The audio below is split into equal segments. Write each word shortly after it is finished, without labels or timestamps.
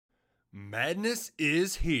Madness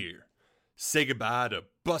is here. Say goodbye to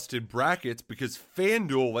busted brackets because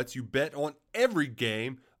FanDuel lets you bet on every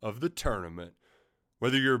game of the tournament.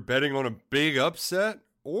 Whether you're betting on a big upset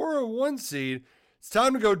or a one seed, it's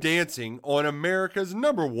time to go dancing on America's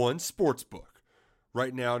 #1 sportsbook.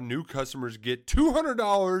 Right now, new customers get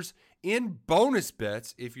 $200 in bonus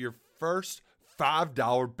bets if your first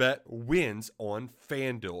 $5 bet wins on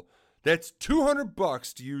FanDuel. That's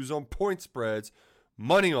 $200 to use on point spreads,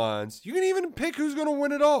 money lines. You can even pick who's going to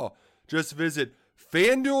win it all. Just visit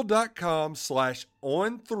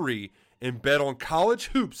FanDuel.com/on3 and bet on college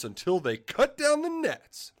hoops until they cut down the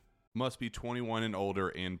nets. Must be 21 and older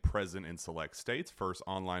and present in select states. First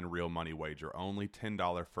online real money wager only.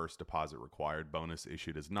 $10 first deposit required. Bonus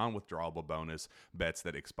issued as non-withdrawable bonus. Bets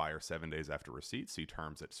that expire 7 days after receipt. See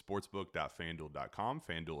terms at sportsbook.fanduel.com.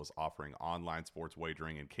 FanDuel is offering online sports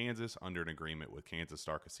wagering in Kansas under an agreement with Kansas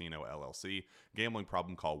Star Casino LLC. Gambling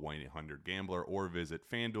problem? Call 1-800-GAMBLER or visit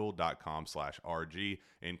fanduel.com/RG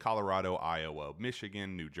in Colorado, Iowa,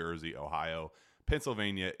 Michigan, New Jersey, Ohio,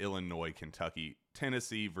 Pennsylvania, Illinois, Kentucky,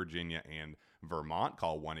 Tennessee, Virginia, and Vermont.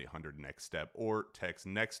 Call 1-800-NEXT-STEP or text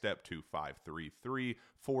NEXT-STEP to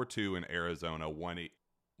 53342 in Arizona,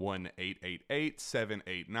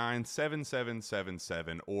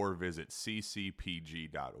 1-888-789-7777 or visit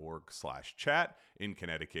ccpg.org/chat. In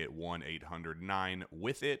Connecticut,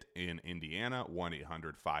 1-800-9-WITH-IT. In Indiana,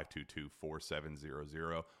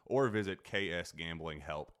 1-800-522-4700 or visit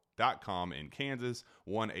ksgamblinghelp.com. In Kansas,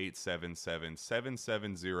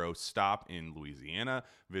 1-877-770-STOP in Louisiana.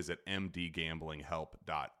 Visit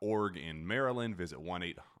mdgamblinghelp.org in Maryland. Visit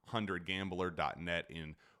 1-800-gambler.net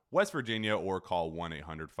in West Virginia or call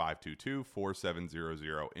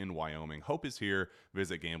 1-800-522-4700 in Wyoming. Hope is here.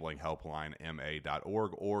 Visit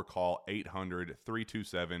gamblinghelplinema.org or call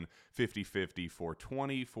 800-327-5050 for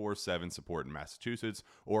 24/7 support in Massachusetts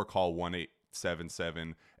or call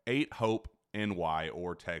 1-877-8-HOPE NY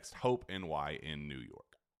or text Hope NY in New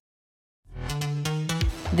York.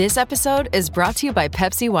 This episode is brought to you by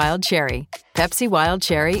Pepsi Wild Cherry. Pepsi Wild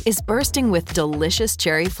Cherry is bursting with delicious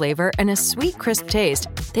cherry flavor and a sweet, crisp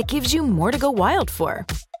taste that gives you more to go wild for.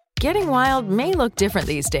 Getting wild may look different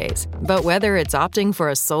these days, but whether it's opting for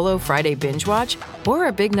a solo Friday binge watch or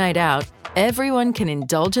a big night out, everyone can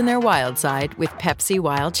indulge in their wild side with Pepsi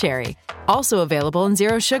Wild Cherry. Also available in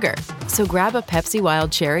Zero Sugar. So grab a Pepsi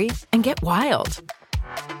Wild Cherry and get wild.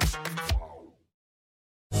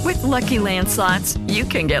 With Lucky Land Slots, you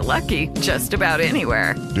can get lucky just about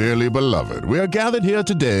anywhere. Dearly beloved, we are gathered here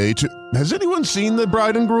today to... Has anyone seen the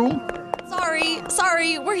bride and groom?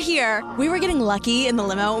 Sorry, we're here. We were getting lucky in the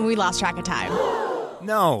limo and we lost track of time.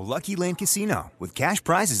 No, Lucky Land Casino, with cash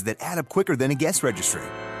prizes that add up quicker than a guest registry.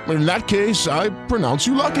 In that case, I pronounce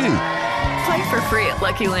you lucky. Play for free at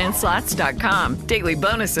LuckyLandSlots.com. Daily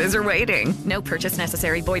bonuses are waiting. No purchase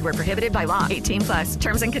necessary. Void where prohibited by law. 18+.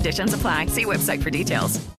 Terms and conditions apply. See website for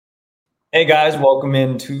details. Hey guys, welcome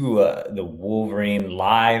into the Wolverine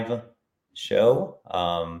live show.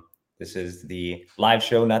 This is the live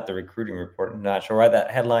show, not the recruiting report. I'm not sure why that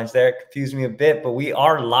headline's there. It confused me a bit, but we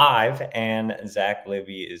are live, and Zach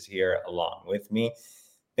Libby is here along with me.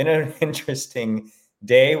 Been an interesting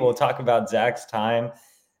day. We'll talk about Zach's time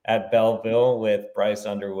at Belleville with Bryce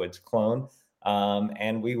Underwood's clone.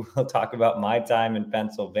 And we will talk about my time in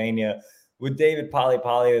Pennsylvania with Deyvid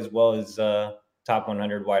Palepale, as well as top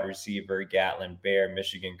 100 wide receiver Gatlin Bear,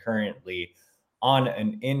 Michigan, currently on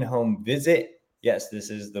an in-home visit. Yes, this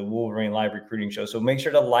is the Wolverine Live Recruiting Show. So make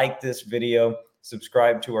sure to like this video,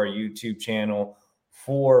 subscribe to our YouTube channel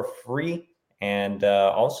for free. And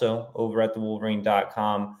also over at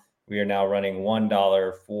thewolverine.com, we are now running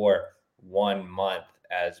 $1 for 1 month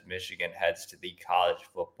as Michigan heads to the college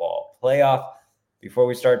football playoff. Before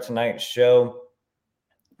we start tonight's show,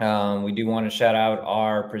 we do want to shout out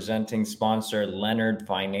our presenting sponsor, Leonard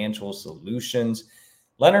Financial Solutions.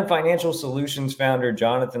 Leonard Financial Solutions founder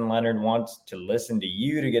Jonathan Leonard wants to listen to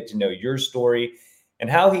you to get to know your story and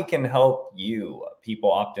how he can help you.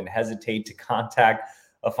 People often hesitate to contact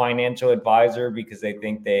a financial advisor because they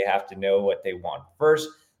think they have to know what they want first.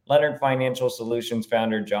 Leonard Financial Solutions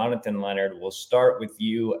founder Jonathan Leonard will start with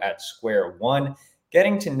you at square one,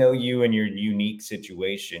 getting to know you and your unique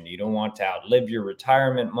situation. You don't want to outlive your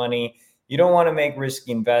retirement money. You don't want to make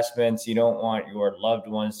risky investments. You don't want your loved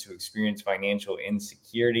ones to experience financial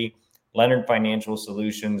insecurity. Leonard Financial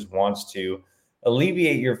Solutions wants to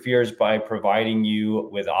alleviate your fears by providing you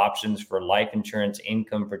with options for life insurance,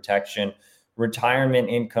 income protection, retirement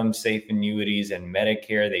income, safe annuities, and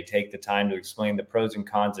Medicare. They take the time to explain the pros and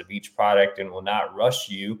cons of each product and will not rush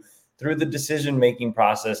you through the decision-making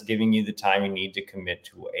process, giving you the time you need to commit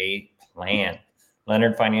to a plan.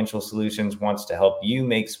 Leonard Financial Solutions wants to help you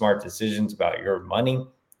make smart decisions about your money.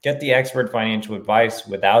 Get the expert financial advice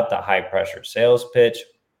without the high-pressure sales pitch.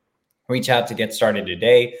 Reach out to get started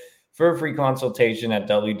today for a free consultation at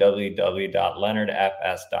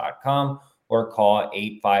www.leonardfs.com or call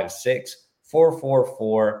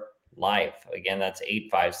 856-444-LIFE. Again, that's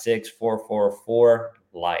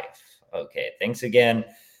 856-444-LIFE. Okay, thanks again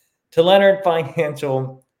to Leonard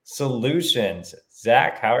Financial Solutions.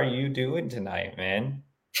 Zach, how are you doing tonight, man?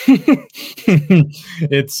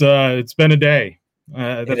 It's been a day.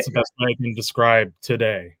 That's the best way I can describe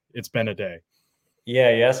today. It's been a day.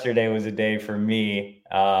 Yeah, yesterday was a day for me,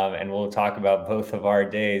 and we'll talk about both of our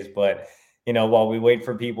days. But, while we wait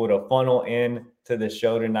for people to funnel in to the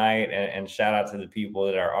show tonight, and shout out to the people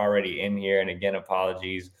that are already in here. And again,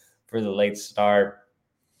 apologies for the late start.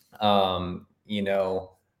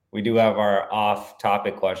 We do have our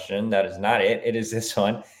off-topic question. That is not it. It is this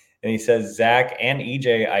one. And he says, Zach and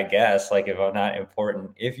EJ, I guess, like if I'm not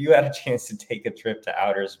important, if you had a chance to take a trip to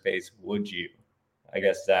outer space, would you? I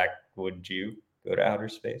guess, Zach, would you go to outer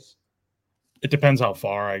space? It depends how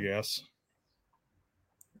far, I guess.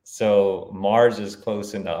 So Mars is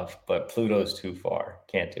close enough, but Pluto's too far.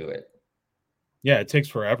 Can't do it. Yeah, it takes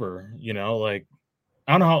forever.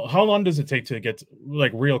 I don't know how long does it take to get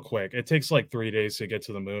real quick. It takes 3 days to get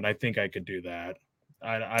to the moon. I think I could do that.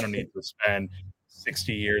 I don't need to spend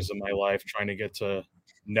 60 years of my life trying to get to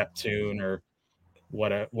Neptune or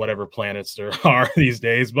whatever planets there are these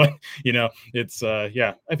days. But it's I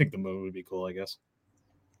think the moon would be cool, I guess.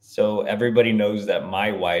 So everybody knows that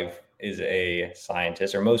my wife is a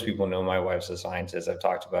scientist, or most people know my wife's a scientist. I've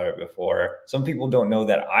talked about it before. Some people don't know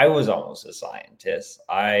that I was almost a scientist.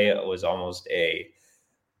 I was almost a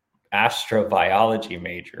astrobiology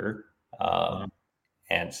major.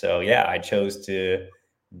 And so, I chose to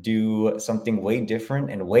do something way different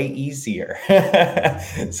and way easier.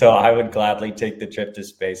 So I would gladly take the trip to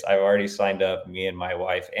space. I've already signed up, me and my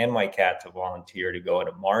wife and my cat, to volunteer to go on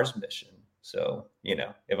a Mars mission. So,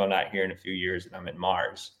 if I'm not here in a few years and I'm in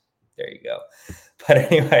Mars, there you go. But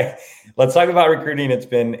anyway, let's talk about recruiting. It's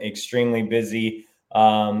been extremely busy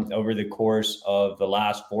over the course of the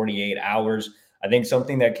last 48 hours. I think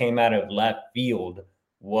something that came out of left field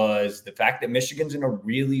was the fact that Michigan's in a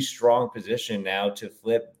really strong position now to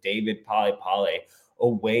flip Deyvid Palepale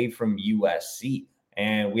away from USC.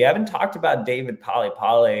 And we haven't talked about Deyvid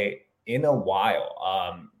Palepale in a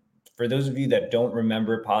while. For those of you that don't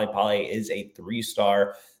remember, Palepale is a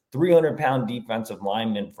 3-star, 300-pound defensive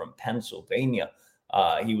lineman from Pennsylvania.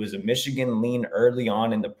 He was a Michigan lean early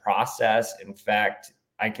on in the process. In fact,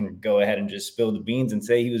 I can go ahead and just spill the beans and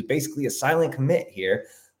say he was basically a silent commit here.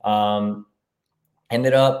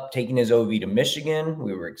 Ended up taking his OV to Michigan.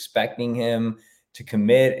 We were expecting him to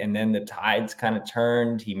commit, and then the tides kind of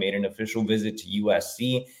turned. He made an official visit to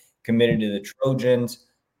USC, committed to the Trojans,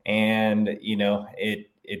 and,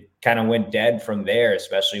 it kind of went dead from there,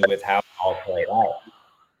 especially with how it all played out.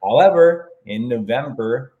 However, in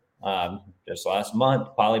November, just last month,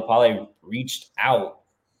 Palepale reached out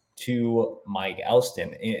to Mike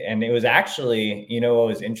Elston. And it was actually, what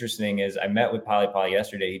was interesting is I met with Palepale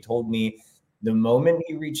yesterday. He told me the moment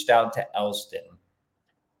he reached out to Elston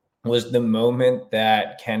was the moment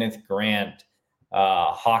that Kenneth Grant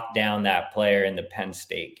hawked down that player in the Penn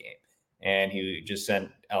State game. And he just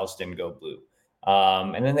sent Elston go blue.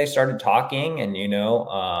 And then they started talking, and,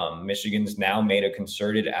 Michigan's now made a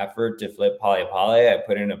concerted effort to flip Palepale. I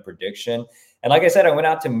put in a prediction. And like I said, I went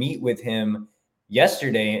out to meet with him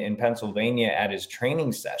yesterday in Pennsylvania at his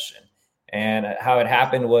training session. And how it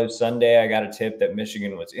happened was Sunday, I got a tip that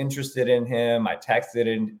Michigan was interested in him. I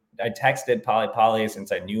texted Palepale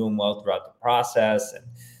since I knew him well throughout the process. And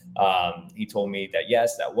he told me that,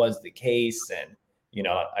 yes, that was the case. And,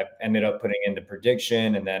 I ended up putting in the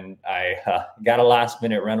prediction, and then I got a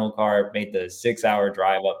last-minute rental car, made the 6-hour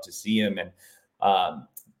drive up to see him. And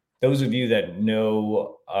those of you that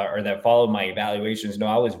know or that followed my evaluations know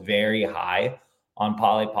I was very high on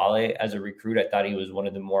Palepale as a recruit. I thought he was one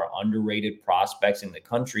of the more underrated prospects in the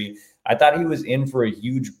country. I thought he was in for a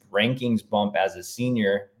huge rankings bump as a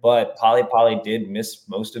senior, but Palepale did miss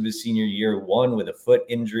most of his senior year, 1, with a foot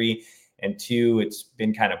injury, and 2, it's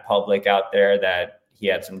been kind of public out there that he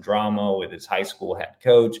had some drama with his high school head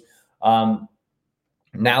coach.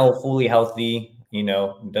 Now fully healthy,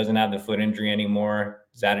 doesn't have the foot injury anymore.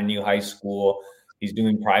 He's at a new high school. He's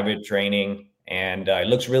doing private training, and it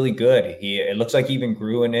looks really good. It looks like he even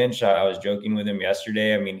grew an inch. I was joking with him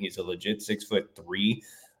yesterday. I mean, he's a legit 6'3",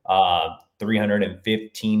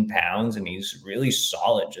 315 pounds, and he's really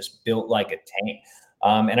solid, just built like a tank.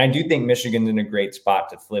 And I do think Michigan's in a great spot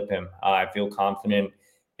to flip him. I feel confident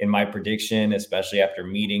in my prediction, especially after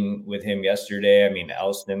meeting with him yesterday. I mean,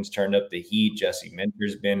 Elston's turned up the heat. Jesse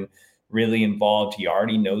Minter's been really involved. He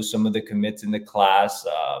already knows some of the commits in the class,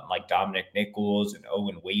 like Dominic Nichols and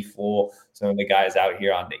Owen Wafel, some of the guys out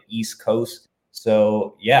here on the East Coast.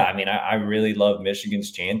 So, yeah, I mean, I really love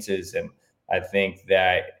Michigan's chances. And I think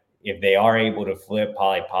that if they are able to flip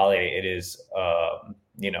Palepale, it is,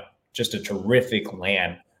 just a terrific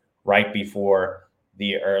land right before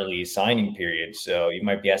the early signing period. So you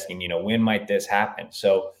might be asking, when might this happen?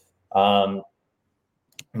 So,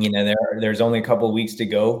 there's only a couple of weeks to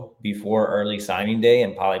go before early signing day,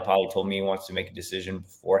 and Palepale told me he wants to make a decision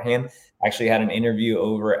beforehand. I actually had an interview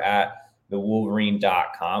over at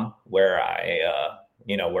thewolverine.com where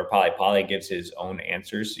where Palepale gives his own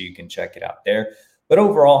answers, so you can check it out there. But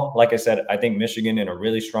overall, like I said, I think Michigan in a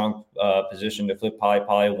really strong position to flip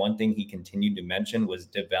Palepale. One thing he continued to mention was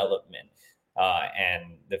development.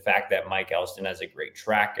 And the fact that Mike Elston has a great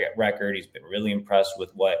track record. He's been really impressed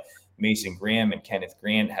with what Mason Graham and Kenneth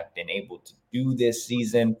Grant have been able to do this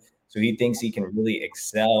season. So he thinks he can really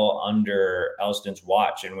excel under Elston's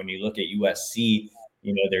watch. And when you look at USC,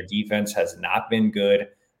 their defense has not been good.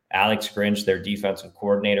 Alex Grinch, their defensive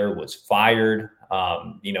coordinator, was fired.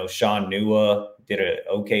 Sean Nua did an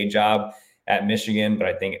okay job at Michigan, but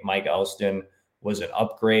I think Mike Elston was an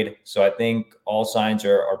upgrade. So I think all signs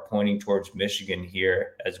are pointing towards Michigan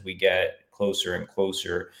here as we get closer and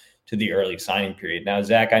closer to the early signing period. Now,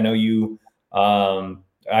 Zach, I know you,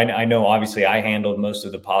 I know obviously I handled most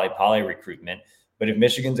of the Palepale recruitment, but if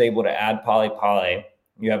Michigan's able to add Palepale,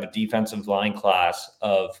 you have a defensive line class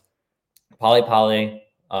of Palepale,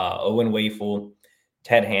 Owen Wafel,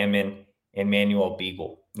 Ted Hammond, and Manuel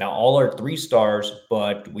Beagle. Now, all are 3-stars,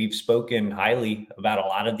 but we've spoken highly about a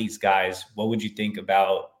lot of these guys. What would you think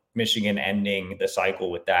about Michigan ending the cycle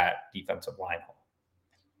with that defensive line?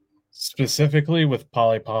 Specifically with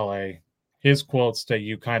Palepale, his quotes that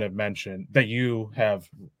you kind of mentioned, that you have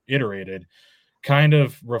iterated, kind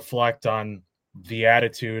of reflect on the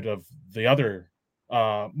attitude of the other,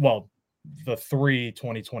 the 3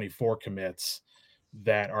 2024 commits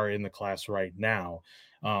that are in the class right now.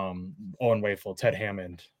 Owen Wafel, Ted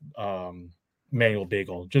Hammond, Manuel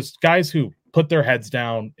Beagle, just guys who put their heads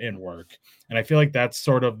down and work. And I feel like that's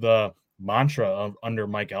sort of the mantra under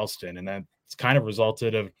Mike Elston. And that's kind of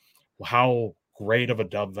resulted of how great of a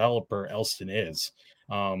developer Elston is.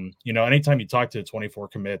 Anytime you talk to the 24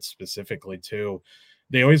 commits specifically too,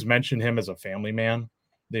 they always mention him as a family man.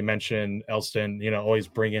 They mention Elston, always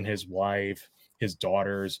bringing his wife, his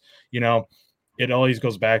daughters, it always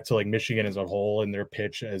goes back to like Michigan as a whole and their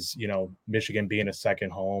pitch as, Michigan being a second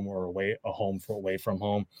home or a home away from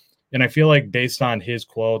home. And I feel like based on his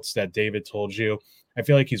quotes that David told you, I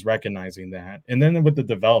feel like he's recognizing that. And then with the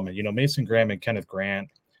development, Mason Graham and Kenneth Grant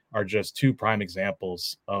are just 2 prime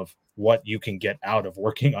examples of what you can get out of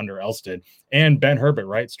working under Elston, and Ben Herbert,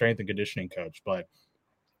 right? Strength and conditioning coach. But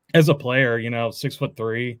as a player,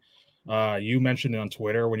 6'3", you mentioned it on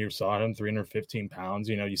Twitter when you saw him, 315 pounds,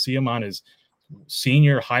 you see him on his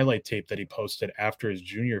senior highlight tape that he posted after his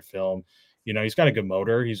junior film. He's got a good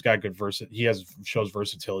motor. He's got good shows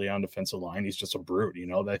versatility on defensive line. He's just a brute.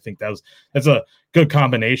 I think that's a good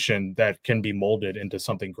combination that can be molded into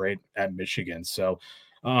something great at Michigan. So,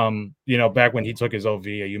 back when he took his OV,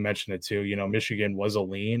 you mentioned it too, Michigan was a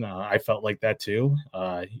lean. I felt like that too.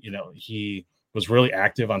 He was really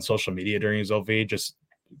active on social media during his OV, just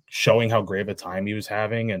showing how great of a time he was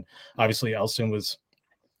having. And obviously Elston was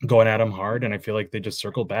going at him hard, and I feel like they just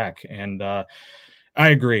circled back. And I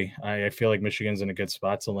agree. I feel like Michigan's in a good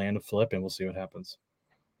spot to land a flip, and we'll see what happens.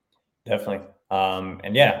 Definitely.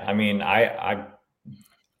 And yeah, I mean, I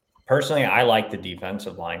personally, I like the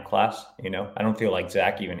defensive line class. I don't feel like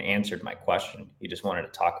Zach even answered my question. He just wanted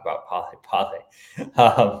to talk about Palepale.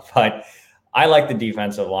 But I like the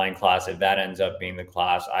defensive line class. If that ends up being the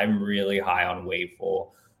class, I'm really high on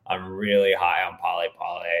Wafel. I'm really high on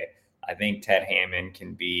Palepale. I think Ted Hammond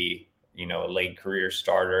can be, a late career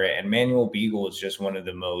starter. And Manuel Beagle is just one of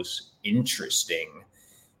the most interesting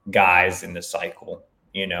guys in the cycle.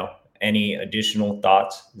 Any additional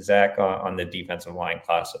thoughts, Zach, on the defensive line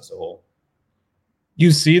class as a whole?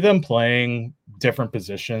 You see them playing different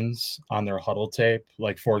positions on their huddle tape.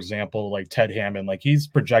 Like, for example, like Ted Hammond, like he's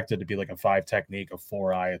projected to be like a 5 technique, a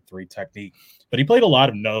 4-eye, a 3 technique, but he played a lot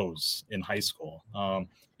of nose in high school.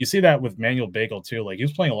 You see that with Manuel Beagle too. Like he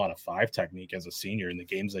was playing a lot of 5 technique as a senior in the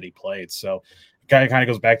games that he played. So it kind of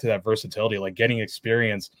goes back to that versatility, like getting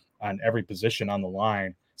experience on every position on the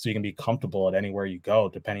line, so you can be comfortable at anywhere you go,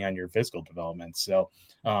 depending on your physical development. So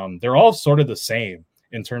they're all sort of the same.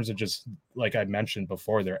 in terms of just like I mentioned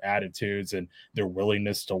before, their attitudes and their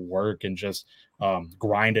willingness to work and just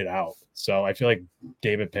grind it out. So I feel like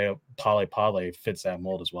Deyvid Palepale fits that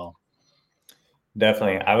mold as well.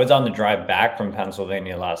 Definitely. I was on the drive back from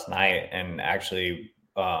Pennsylvania last night and actually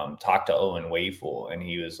talked to Owen Wayful, and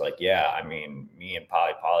he was like, yeah, I mean, me and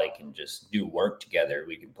Palepale can just do work together.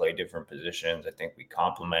 We can play different positions. I think we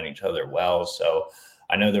complement each other well. So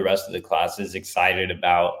I know the rest of the class is excited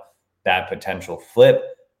about that potential flip.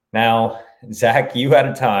 Now, Zach, you had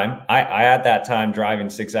a time. I had that time driving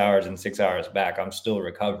 6 hours and 6 hours back. I'm still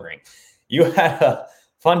recovering. You had a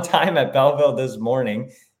fun time at Belleville this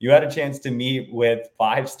morning. You had a chance to meet with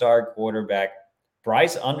 5-star quarterback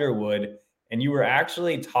Bryce Underwood, and you were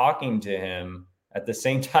actually talking to him at the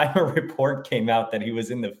same time a report came out that he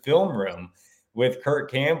was in the film room with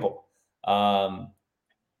Kurt Campbell.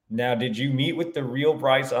 Now, did you meet with the real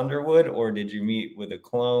Bryce Underwood, or did you meet with a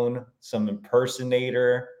clone, some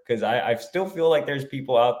impersonator? Because I still feel like there's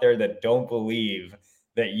people out there that don't believe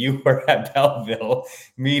that you were at Belleville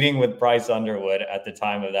meeting with Bryce Underwood at the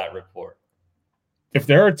time of that report. If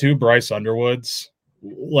there are two Bryce Underwoods,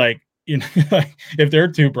 like, you know, if there are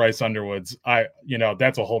two Bryce Underwoods,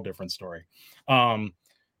 that's a whole different story.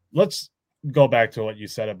 Let's go back to what you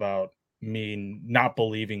said about me not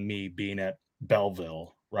believing me being at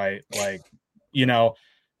Belleville, right? Like,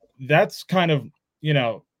 that's kind of,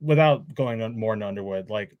 without going more into Underwood,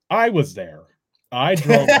 like I was there. I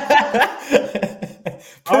drove.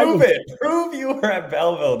 Prove you were at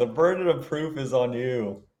Belleville. The burden of proof is on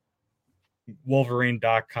you.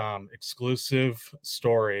 Wolverine.com exclusive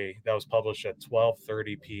story that was published at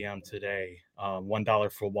 12:30 p.m. today.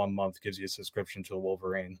 $1 for 1 month gives you a subscription to a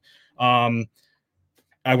Wolverine.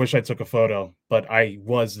 I wish I took a photo, but I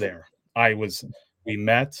was there. We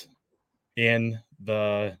met in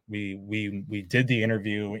we did the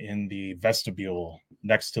interview in the vestibule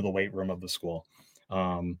next to the weight room of the school.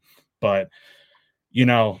 But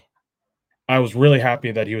I was really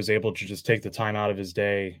happy that he was able to just take the time out of his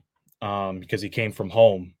day, because he came from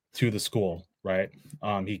home to the school, right?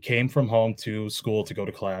 He came from home to school to go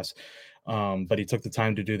to class, but he took the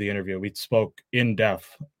time to do the interview. We spoke in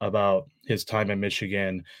depth about his time in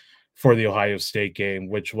Michigan for the Ohio State game,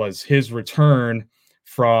 which was his return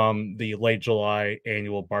from the late July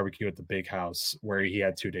annual barbecue at the Big House, where he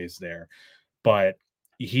had 2 days there. But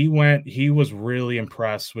he was really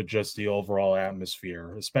impressed with just the overall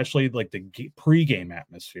atmosphere, especially like the pregame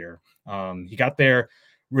atmosphere. He got there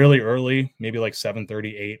really early, maybe like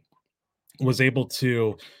 7:38, was able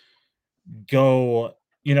to go,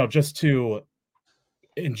 just to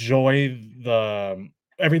enjoy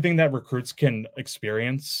everything that recruits can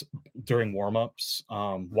experience during warmups,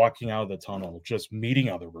 walking out of the tunnel, just meeting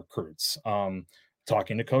other recruits,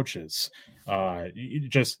 talking to coaches,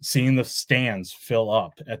 just seeing the stands fill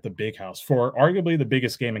up at the Big House for arguably the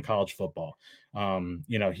biggest game in college football.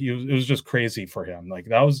 It was just crazy for him. Like,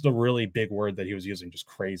 that was the really big word that he was using, just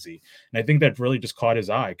crazy. And I think that really just caught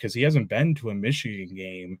his eye, because he hasn't been to a Michigan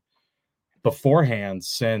game beforehand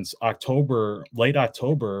since late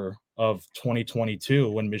October of 2022,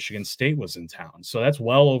 when Michigan State was in town. So that's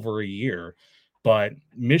well over a year. But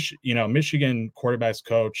Michigan quarterbacks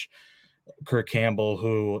coach Kurt Campbell,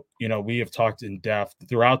 who we have talked in depth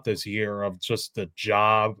throughout this year of just the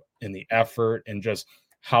job and the effort and just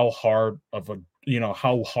how hardworking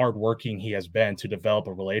he has been to develop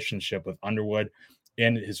a relationship with Underwood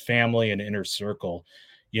and his family and inner circle.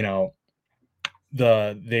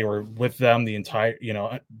 They were with them the entire,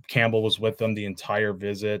 Campbell was with them the entire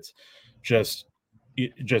visit, just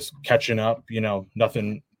catching up,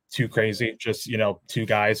 nothing too crazy, just, two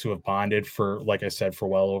guys who have bonded for, like I said,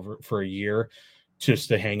 for a year, just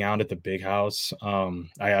to hang out at the Big House.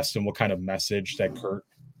 I asked him what kind of message that Kurt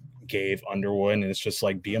gave Underwood, and it's just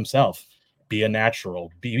like, be himself, be a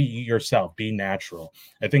natural, be yourself, be natural.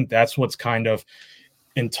 I think that's what's kind of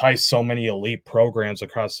entice so many elite programs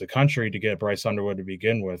across the country to get Bryce Underwood to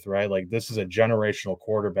begin with, right? Like, this is a generational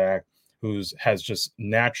quarterback has just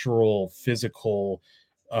natural physical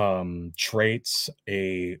traits,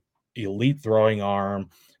 a elite throwing arm,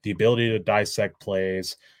 the ability to dissect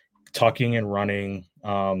plays, tucking and running,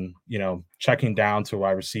 checking down to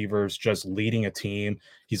wide receivers, just leading a team.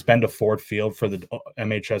 He's been to Ford Field for the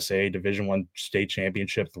MHSA Division I state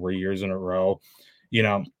championship 3 years in a row.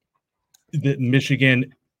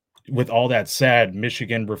 Michigan, with all that said,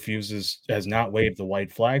 Michigan has not waved the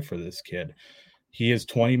white flag for this kid. He is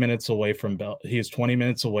 20 minutes away from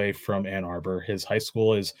Ann Arbor. His high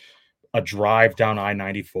school is a drive down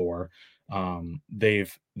I-94.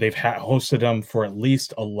 They've hosted him for at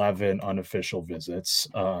least 11 unofficial visits,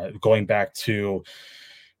 going back to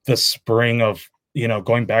the spring of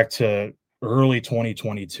going back to early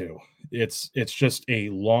 2022, it's just a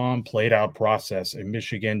long played out process. And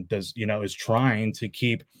Michigan is trying to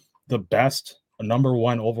keep the best number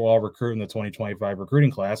one overall recruit in the 2025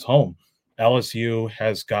 recruiting class home. LSU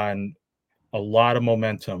has gotten a lot of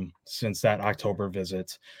momentum since that October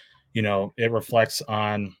visit. It reflects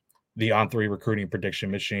on the On3 recruiting prediction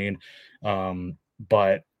machine.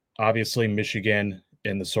 But obviously Michigan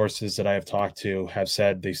and the sources that I have talked to have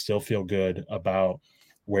said they still feel good about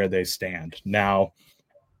where they stand. Now,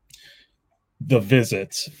 the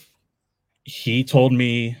visits, he told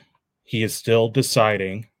me he is still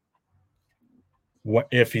deciding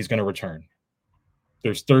if he's going to return.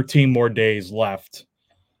 There's 13 more days left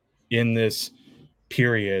in this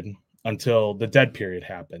period until the dead period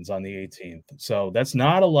happens on the 18th. So that's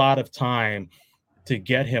not a lot of time to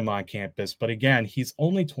get him on campus. But again, he's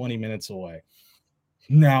only 20 minutes away.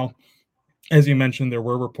 Now, as you mentioned, there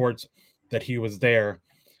were reports that he was there.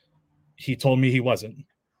 He told me he wasn't.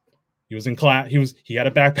 He was in class. He had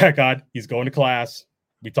a backpack on. He's going to class.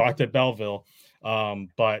 We talked at Belleville.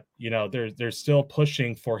 But they're still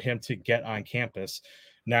pushing for him to get on campus.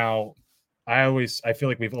 Now, I feel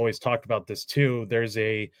like we've always talked about this too. There's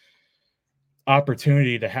a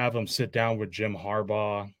opportunity to have him sit down with Jim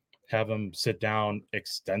Harbaugh, have him sit down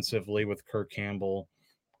extensively with Kirk Campbell,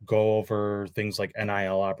 go over things like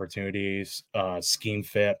NIL opportunities, scheme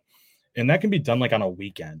fit. And that can be done like on a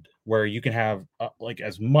weekend where you can have like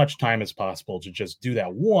as much time as possible to just do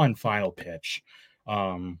that one final pitch.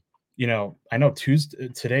 I know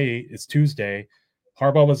today is Tuesday.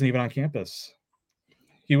 Harbaugh wasn't even on campus.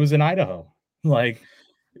 He was in Idaho. Like,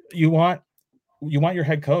 you want your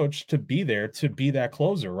head coach to be there, to be that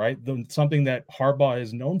closer, right? Something that Harbaugh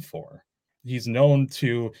is known for. He's known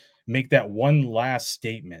to make that one last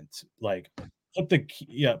statement, like put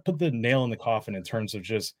the nail in the coffin in terms of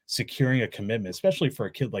just securing a commitment, especially for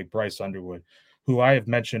a kid like Bryce Underwood, who I have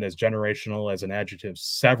mentioned as generational as an adjective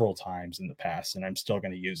several times in the past, and I'm still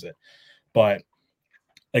going to use it. But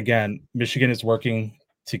again, Michigan is working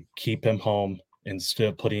to keep him home and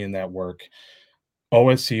still putting in that work. The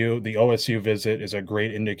OSU visit is a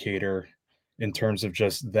great indicator in terms of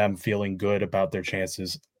just them feeling good about their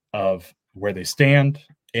chances of where they stand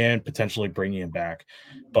and potentially bringing him back.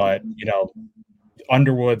 But,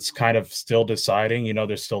 Underwood's kind of still deciding,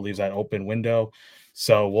 there still leaves that open window.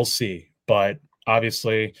 So we'll see. But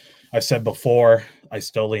obviously, I said before, I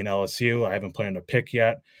still lean LSU. I haven't planned a pick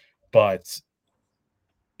yet, but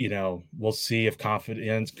we'll see if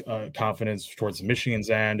confidence towards Michigan's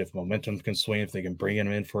end, if momentum can swing, if they can bring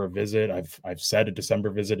him in for a visit. I've said a December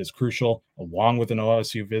visit is crucial, along with an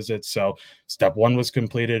OSU visit. So step one was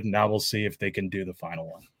completed. Now we'll see if they can do the final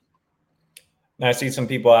one. I see some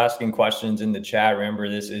people asking questions in the chat. Remember,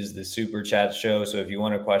 this is the Super Chat show. So if you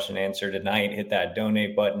want a question answered tonight, hit that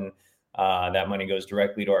donate button. That money goes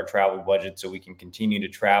directly to our travel budget so we can continue to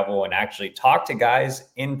travel and actually talk to guys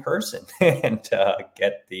in person and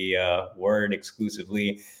get the word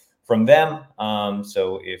exclusively from them.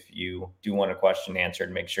 So if you do want a question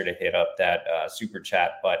answered, make sure to hit up that Super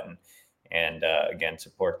Chat button. And again,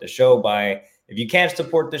 support the show by, if you can't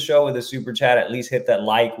support the show with a Super Chat, at least hit that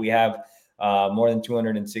like. We have more than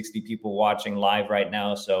 260 people watching live right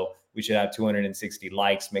now. So we should have 260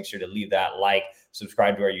 likes. Make sure to leave that like,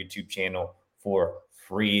 subscribe to our YouTube channel for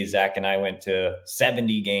free. Zach and I went to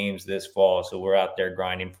 70 games this fall, so we're out there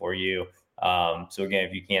grinding for you. So again,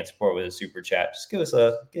 if you can't support with a super chat, just give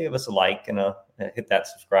us a like and hit that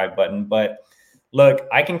subscribe button. But look,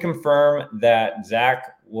 I can confirm that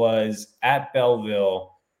Zach was at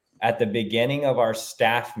Belleville at the beginning of our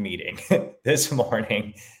staff meeting this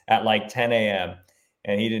morning at like 10 a.m.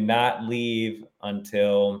 And he did not leave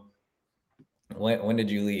until when did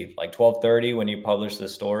you leave? Like 12:30 when you published the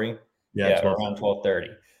story? Yeah, around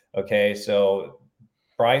 12:30. Okay, so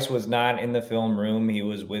Bryce was not in the film room. He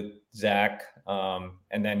was with Zach. And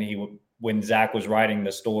then when Zach was writing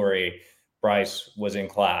the story, Bryce was in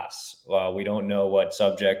class. We don't know what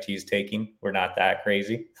subject he's taking. We're not that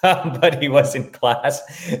crazy, but he was in class.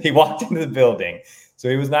 He walked into the building. So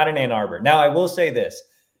he was not in Ann Arbor. Now, I will say this.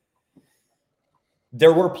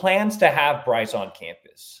 There were plans to have Bryce on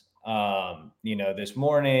campus. This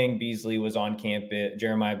morning, Beasley was on campus.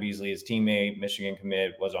 Jeremiah Beasley, his teammate, Michigan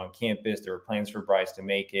commit, was on campus. There were plans for Bryce to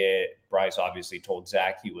make it. Bryce obviously told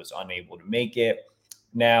Zach he was unable to make it.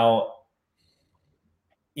 Now,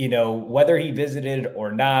 whether he visited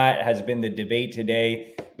or not has been the debate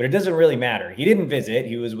today, but it doesn't really matter. He didn't visit.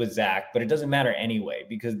 He was with Zach, but it doesn't matter anyway,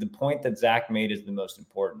 because the point that Zach made is the most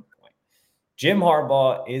important point. Jim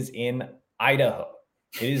Harbaugh is in Idaho.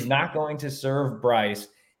 It is not going to serve Bryce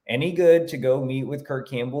any good to go meet with Kirk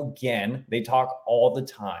Campbell again? They talk all the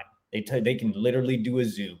time. They can literally do a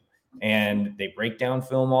Zoom, and they break down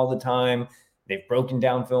film all the time. They've broken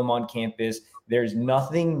down film on campus. There's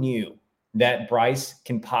nothing new that Bryce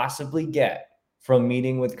can possibly get from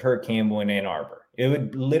meeting with Kirk Campbell in Ann Arbor. It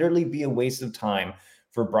would literally be a waste of time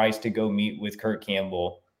for Bryce to go meet with Kirk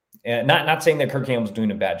Campbell. And not saying that Kirk Campbell's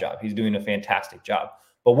doing a bad job. He's doing a fantastic job.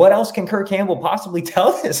 But what else can Kirk Campbell possibly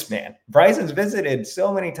tell this man? Bryce has visited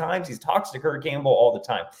so many times. He talks to Kirk Campbell all the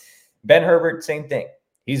time. Ben Herbert, same thing.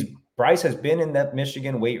 Bryce has been in that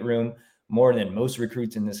Michigan weight room more than most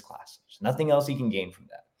recruits in this class. There's nothing else he can gain from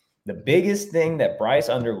that. The biggest thing that Bryce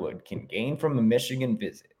Underwood can gain from a Michigan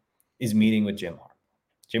visit is meeting with Jim Harbaugh.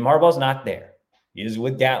 Jim Harbaugh's not there. He is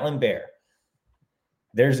with Gatlin Bear.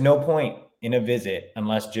 There's no point in a visit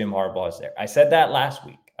unless Jim Harbaugh is there. I said that last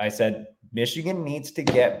week. I said Michigan needs to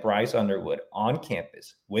get Bryce Underwood on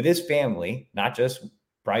campus with his family, not just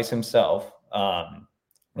Bryce himself,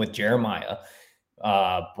 with Jeremiah,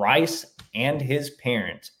 Bryce and his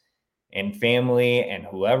parents and family and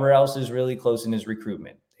whoever else is really close in his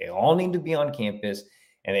recruitment. They all need to be on campus,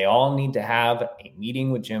 and they all need to have a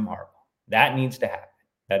meeting with Jim Harbaugh. That needs to happen.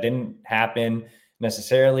 That didn't happen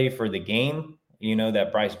necessarily for the game,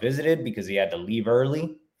 that Bryce visited, because he had to leave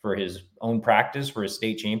early for his own practice for his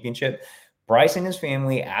state championship. Bryce and his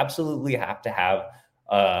family absolutely have to have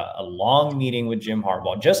a long meeting with Jim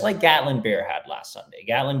Harbaugh, just like Gatlin Bear had last Sunday.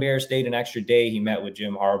 Gatlin Bear stayed an extra day. He met with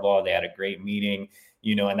Jim Harbaugh. They had a great meeting,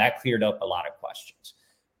 and that cleared up a lot of questions.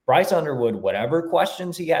 Bryce Underwood, whatever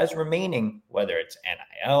questions he has remaining, whether it's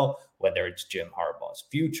NIL, whether it's Jim Harbaugh's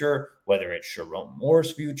future, whether it's Sharon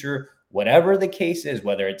Moore's future, whatever the case is,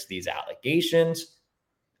 whether it's these allegations,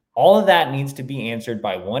 all of that needs to be answered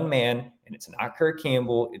by one man, and it's not Kirk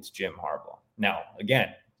Campbell, it's Jim Harbaugh. Now, again,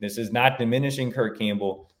 this is not diminishing Kirk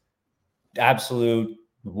Campbell. Absolute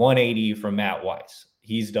 180 from Matt Weiss.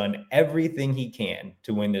 He's done everything he can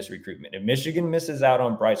to win this recruitment. If Michigan misses out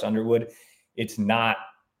on Bryce Underwood, it's not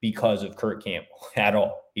because of Kirk Campbell at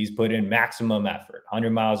all. He's put in maximum effort, 100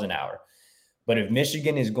 miles an hour. But if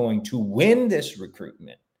Michigan is going to win this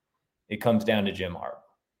recruitment, it comes down to Jim Harbaugh.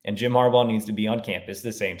 And Jim Harbaugh needs to be on campus at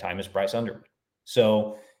the same time as Bryce Underwood.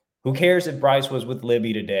 So who cares if Bryce was with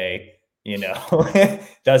Libby today?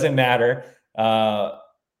 Doesn't matter.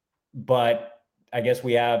 But I guess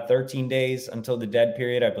we have 13 days until the dead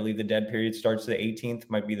period. I believe the dead period starts the 18th,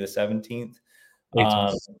 might be the 17th.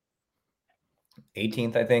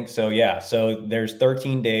 18th, I think. So, yeah. So there's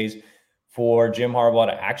 13 days for Jim Harbaugh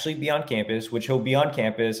to actually be on campus, which he'll be on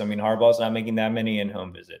campus. I mean, Harbaugh's not making that many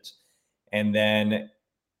in-home visits. And then,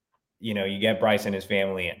 you get Bryce and his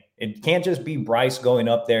family in. It can't just be Bryce going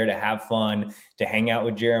up there to have fun, to hang out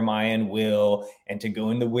with Jeremiah and Will, and to go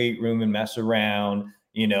in the weight room and mess around.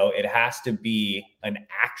 It has to be an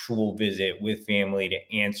actual visit with family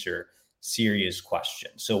to answer serious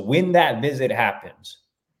questions. So when that visit happens,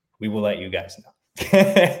 we will let you guys know.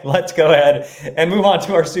 Let's go ahead and move on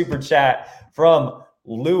to our super chat from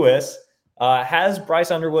Lewis. Has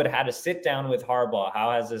Bryce Underwood had a sit down with Harbaugh?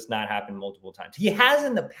 How has this not happened multiple times? He has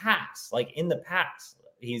in the past,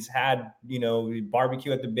 he's had,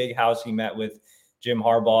 barbecue at the big house. He met with Jim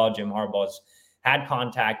Harbaugh. Jim Harbaugh's had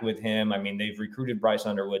contact with him. I mean, they've recruited Bryce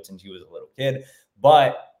Underwood since he was a little kid,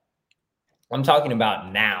 but I'm talking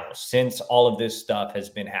about now, since all of this stuff has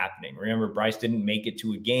been happening. Remember, Bryce didn't make it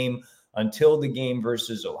to a game until the game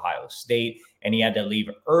versus Ohio State, and he had to leave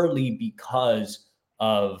early because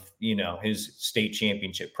of, his state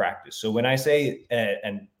championship practice. So when I say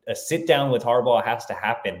a sit down with Harbaugh has to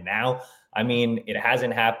happen now, I mean, it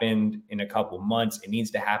hasn't happened in a couple months. It needs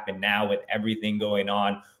to happen now with everything going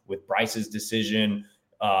on, with Bryce's decision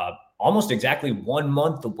almost exactly 1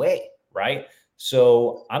 month away, right?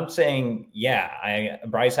 So I'm saying,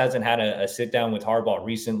 Bryce hasn't had a sit down with Harbaugh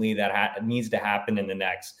recently. That needs to happen in the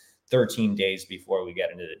next 13 days before we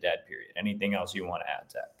get into the dead period. Anything else you want to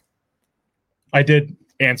add, Zach? I did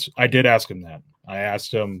ask him that. I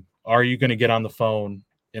asked him, are you going to get on the phone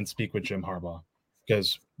and speak with Jim Harbaugh?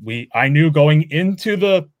 Because I knew going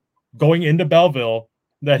into Belleville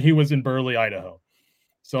that he was in Burley, Idaho.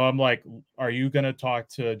 So I'm like, are you going to talk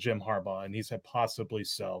to Jim Harbaugh? And he said, possibly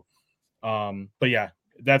so. But yeah,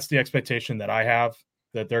 that's the expectation that I have,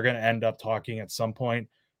 that they're going to end up talking at some point.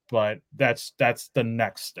 But that's the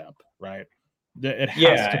next step, right? It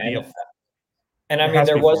has to be. And I mean,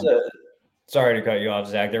 there was sorry to cut you off,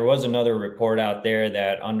 Zach. There was another report out there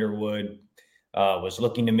that Underwood was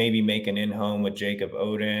looking to maybe make an in-home with Jacob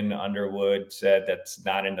Oden. Underwood said that's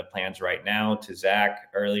not in the plans right now. To Zach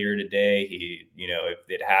earlier today, if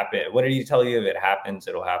it happened, what did he tell you? If it happens,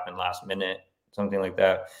 it'll happen last minute. something like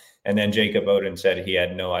that. And then Jacob Oden said he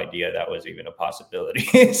had no idea that was even a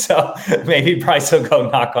possibility. So maybe Bryce will go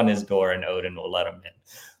knock on his door and Oden will let him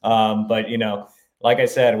in. But, like I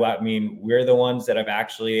said, we're the ones that have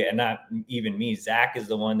actually, and not even me, Zach is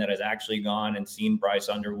the one that has actually gone and seen Bryce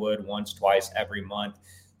Underwood once, twice every month.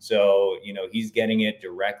 So, he's getting it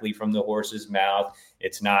directly from the horse's mouth.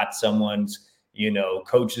 It's not someone's,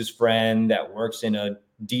 coach's friend that works in a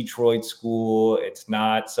Detroit school. It's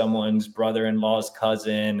not someone's brother-in-law's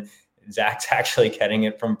cousin. Zach's actually getting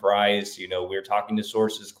it from Bryce. We're talking to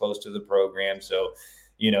sources close to the program. So,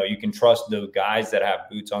 you can trust the guys that have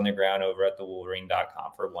boots on the ground over at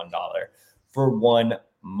thewolverine.com for $1 for 1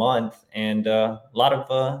 month. And a lot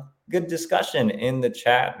of good discussion in the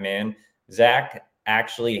chat, man. Zach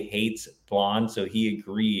actually hates blonde, so he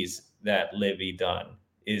agrees that Livy Dunn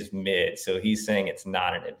is mid. So he's saying it's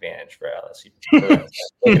not an advantage for LSU.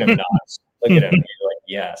 Look at him not. Look at him. You're like,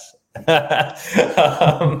 yes.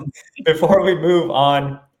 Before we move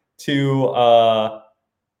on to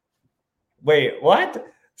wait, what?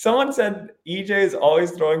 Someone said EJ is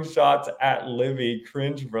always throwing shots at Livy.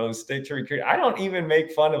 Cringe, bro. Stick to recruit. I don't even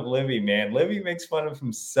make fun of Livy, man. Livy makes fun of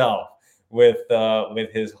himself with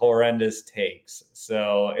his horrendous takes.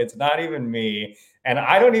 So it's not even me. And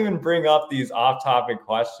I don't even bring up these off-topic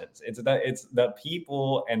questions. It's the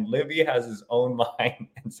people, and Livy has his own mind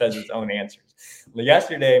and says his own answers.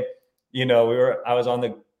 Yesterday, I was on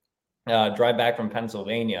the drive back from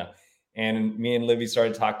Pennsylvania, and me and Livy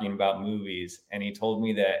started talking about movies, and he told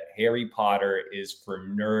me that Harry Potter is for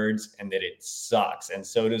nerds and that it sucks, and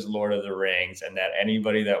so does Lord of the Rings, and that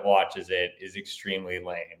anybody that watches it is extremely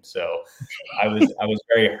lame. So I was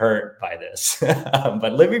very hurt by this.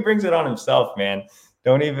 But Livy brings it on himself, man.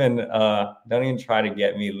 Don't even try to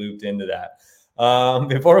get me looped into that.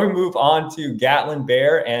 Before we move on to Gatlin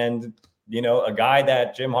Bear and a guy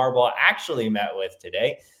that Jim Harbaugh actually met with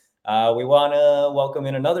today, we want to welcome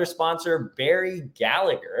in another sponsor, Barry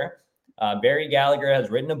Gallagher. Barry Gallagher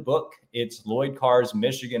has written a book. It's Lloyd Carr's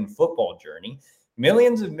Michigan football journey.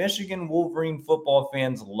 Millions of Michigan Wolverine football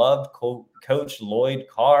fans loved Coach Lloyd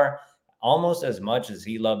Carr almost as much as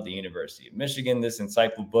he loved the University of Michigan. This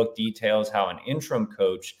insightful book details how an interim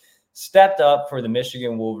coach stepped up for the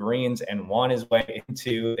Michigan Wolverines and won his way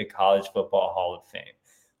into the College Football Hall of Fame.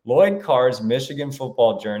 Lloyd Carr's Michigan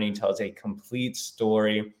football journey tells a complete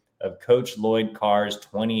story of Coach Lloyd Carr's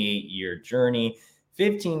 28-year journey,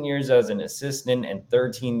 15 years as an assistant and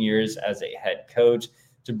 13 years as a head coach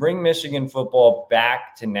to bring Michigan football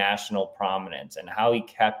back to national prominence and how he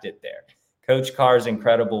kept it there. Coach Carr's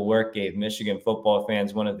incredible work gave Michigan football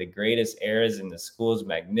fans one of the greatest eras in the school's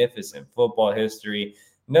magnificent football history.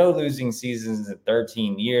 No losing seasons in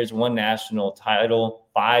 13 years, 1 national title,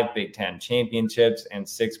 5 Big Ten championships, and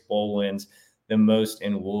 6 bowl wins, the most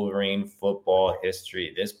in Wolverine football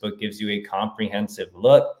history. This book gives you a comprehensive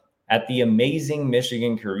look at the amazing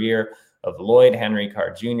Michigan career of Lloyd Henry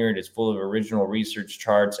Carr Jr. It is full of original research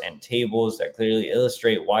charts and tables that clearly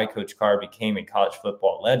illustrate why Coach Carr became a college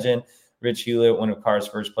football legend. Rich Hewlett, one of Carr's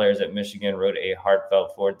first players at Michigan, wrote a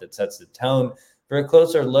heartfelt foreword that sets the tone for a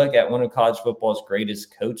closer look at one of college football's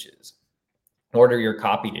greatest coaches. Order your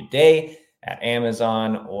copy today at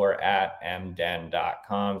Amazon or at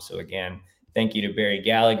mden.com. So again, thank you to Barry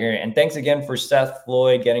Gallagher. And thanks again for Seth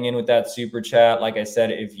Floyd getting in with that super chat. Like I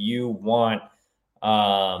said, if you want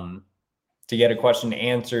to get a question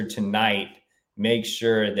answered tonight, make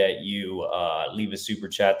sure that you leave a super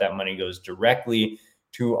chat. That money goes directly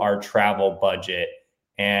to our travel budget.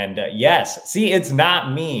 And yes, see, it's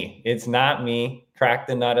not me. It's not me. Crack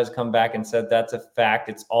the Nut has come back and said that's a fact.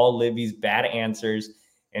 It's all Livy's bad answers.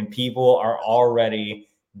 And people are already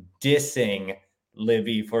dissing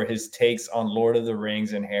Livy for his takes on Lord of the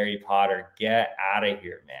Rings and Harry Potter. Get out of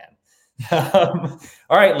here, man.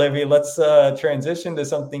 All right, Livy, let's transition to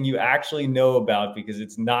something you actually know about, because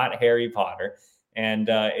it's not Harry Potter, and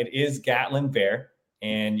it is Gatlin Bear.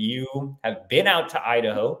 And you have been out to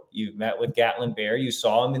Idaho. You've met with Gatlin Bear. You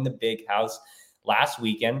saw him in the big house last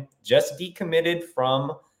weekend, just decommitted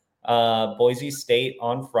from Boise State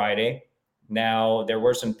on Friday. Now, there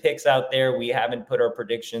were some picks out there. We haven't put our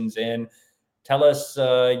predictions in. Tell us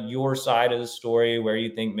your side of the story, where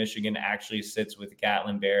you think Michigan actually sits with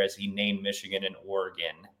Gatlin Bear, as he named Michigan and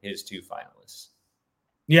Oregon his 2 finalists.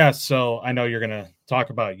 Yeah, so I know you're going to talk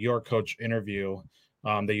about your coach interview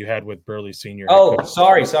that you had with Burley Sr. Oh,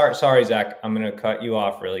 sorry, Zach. I'm going to cut you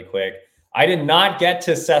off really quick. I did not get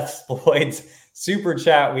to Seth Floyd's super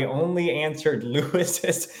chat. We only answered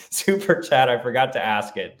Lewis's super chat. I forgot to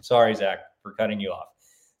ask it. Sorry, Zach, for cutting you off.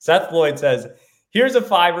 Seth Floyd says, Here's a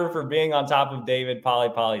fiver for being on top of Deyvid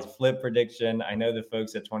Palepale's flip prediction. I know the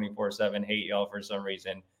folks at 24/7 hate y'all for some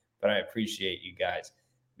reason, but I appreciate you guys.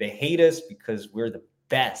 They hate us because we're the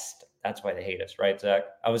best. That's why they hate us, right, Zach?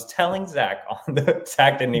 I was telling Zach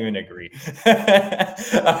Zach didn't even agree.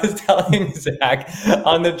 I was telling Zach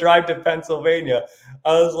on the drive to Pennsylvania,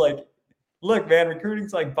 I was like, look, man,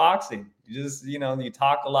 recruiting's like boxing. You just, you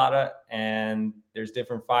talk a lot and there's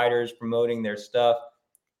different fighters promoting their stuff.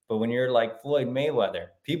 But when you're like Floyd Mayweather,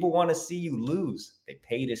 people want to see you lose. They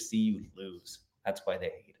pay to see you lose. That's why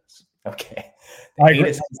they hate us. Okay. They hate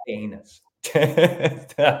us because they hate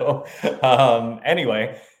us. So,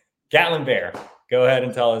 anyway, Gatlin Bear, go ahead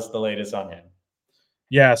and tell us the latest on him.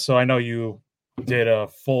 Yeah, so I know you did a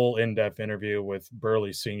full in-depth interview with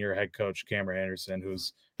Burley senior head coach Cameron Anderson,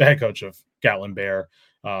 who's the head coach of Gatlin Bear.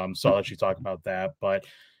 So I'll let you talk about that. But,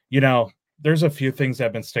 there's a few things that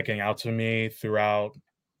have been sticking out to me throughout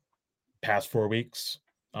past 4 weeks.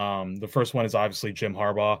 The first one is obviously Jim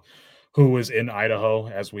Harbaugh, who was in Idaho,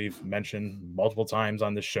 as we've mentioned multiple times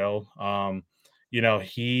on the show.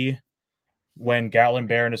 When Gatlin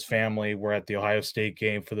Bear and his family were at the Ohio State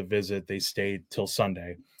game for the visit, they stayed till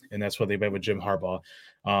Sunday, and that's what they met with Jim Harbaugh.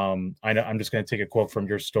 I'm just going to take a quote from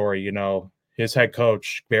your story. His head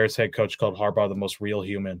coach, Bear's head coach, called Harbaugh the most real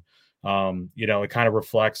human. It kind of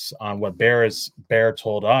reflects on what Bear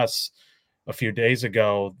told us a few days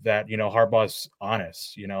ago, that Harbaugh's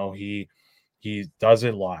honest. He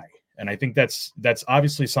doesn't lie, and I think that's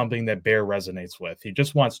obviously something that Bear resonates with. He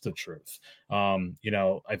just wants the truth. One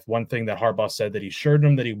thing that Harbaugh said, that he assured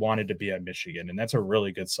him that he wanted to be at Michigan, and that's a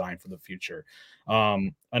really good sign for the future.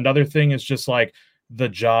 Another thing is just like the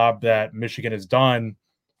job that Michigan has done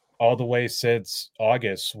all the way since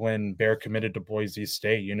August when Bear committed to Boise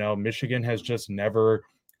State. Michigan has just never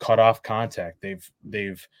cut off contact.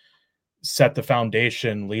 They've set the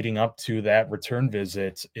foundation leading up to that return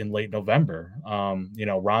visit in late November.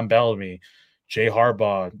 Ron Bellamy, Jay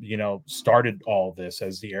Harbaugh, started all this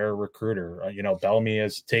as the air recruiter. Bellamy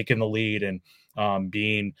has taken the lead and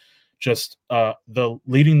being just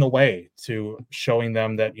leading the way to showing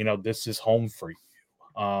them that, this is home for you.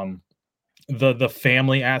 The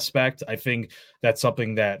family aspect, I think that's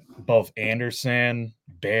something that both Anderson,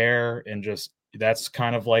 Bear, and just that's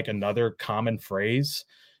kind of like another common phrase.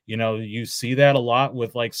 You see that a lot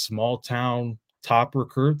with like small town top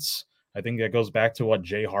recruits. I think that goes back to what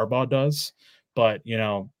Jay Harbaugh does. But,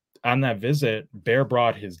 on that visit, Bear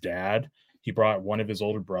brought his dad. He brought one of his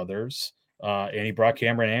older brothers, and he brought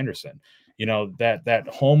Cameron Anderson. That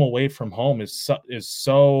home away from home is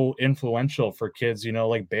so influential for kids,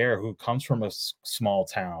 like Bear, who comes from a small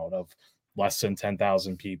town of less than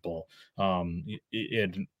 10,000 people, having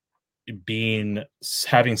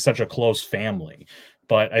such a close family.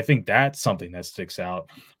 But I think that's something that sticks out.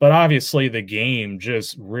 But obviously the game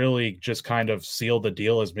just kind of sealed the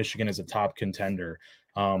deal as Michigan is a top contender.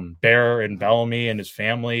 Bear and Bellamy and his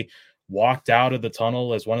family walked out of the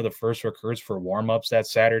tunnel as one of the first recruits for warmups that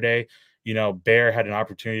Saturday. Bear had an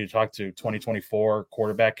opportunity to talk to 2024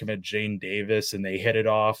 quarterback commit Jane Davis, and they hit it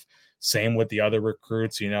off. Same with the other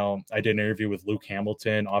recruits. I did an interview with Luke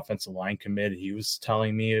Hamilton, offensive line commit. He was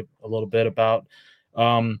telling me a little bit about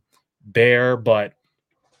Bear, but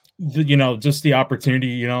just the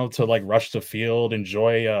opportunity, to like rush the field,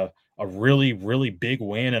 enjoy a really, really big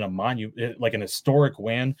win and like an historic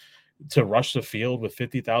win, to rush the field with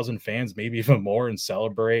 50,000 fans, maybe even more, and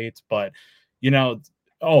celebrate. But,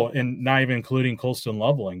 and not even including Colston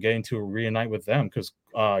Lovell and getting to reunite with them, because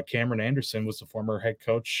Cameron Anderson was the former head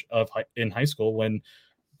coach in high school when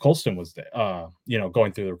Colston was there,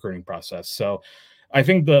 going through the recruiting process. So I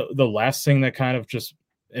think the last thing that kind of just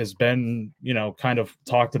has been, kind of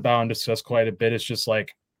talked about and discussed quite a bit is just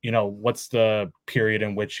like, what's the period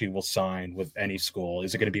in which he will sign with any school?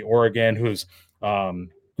 Is it going to be Oregon, who's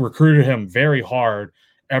recruited him very hard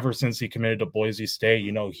ever since he committed to Boise State?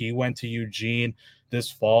 He went to Eugene this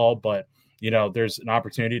fall, but, there's an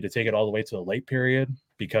opportunity to take it all the way to the late period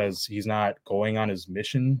because he's not going on his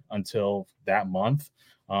mission until that month.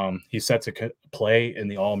 He's set to play in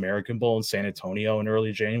the All-American Bowl in San Antonio in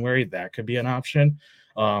early January. That could be an option.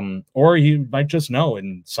 Or he might just know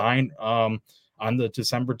and sign on the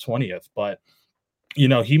December 20th. But,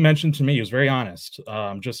 he mentioned to me, he was very honest,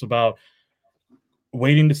 just about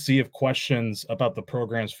waiting to see if questions about the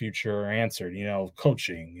program's future are answered,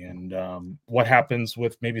 coaching and what happens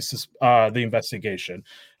with maybe the investigation.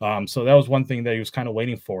 So that was one thing that he was kind of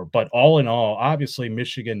waiting for. But all in all, obviously,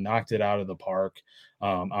 Michigan knocked it out of the park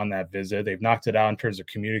on that visit. They've knocked it out in terms of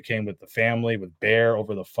communicating with the family, with Bear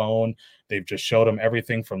over the phone. They've just showed him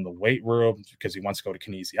everything from the weight room, because he wants to go to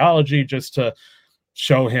kinesiology, just to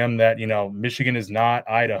show him that, Michigan is not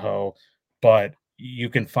Idaho, but you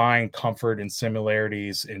can find comfort and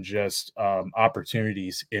similarities and just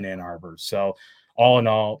opportunities in Ann Arbor. So all in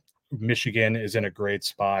all, Michigan is in a great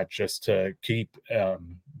spot just to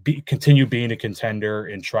continue being a contender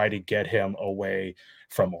and try to get him away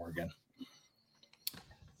from Oregon.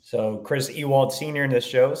 So Chris Ewald Sr. in the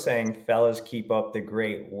show saying, fellas, keep up the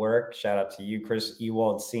great work. Shout out to you, Chris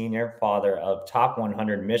Ewald Sr., father of top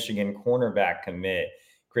 100 Michigan cornerback commit,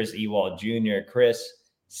 Chris Ewald Jr. Chris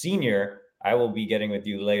Sr., I will be getting with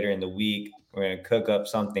you later in the week. We're going to cook up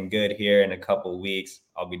something good here in a couple of weeks.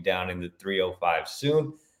 I'll be down in the 305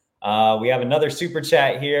 soon. We have another super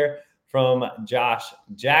chat here from Josh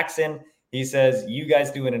Jackson. He says, you guys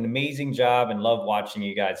doing an amazing job and love watching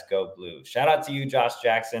you guys go blue. Shout out to you, Josh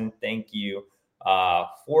Jackson. Thank you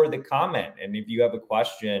for the comment. And if you have a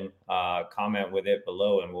question, comment with it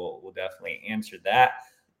below and we'll definitely answer that.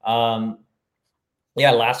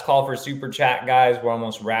 Last call for super chat, guys. We're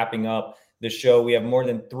almost wrapping up the show. We have more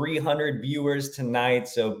than 300 viewers tonight,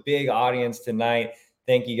 so big audience tonight.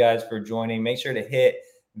 Thank you guys for joining. Make sure to hit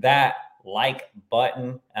that like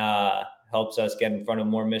button. Helps us get in front of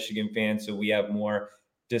more Michigan fans so we have more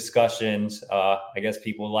discussions. I guess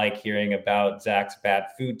people like hearing about Zach's bad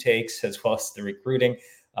food takes as well as the recruiting.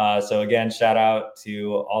 So again, shout out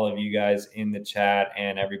to all of you guys in the chat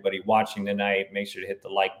and everybody watching tonight. Make sure to hit the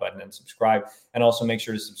like button and subscribe. And also make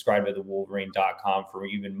sure to subscribe to thewolverine.com for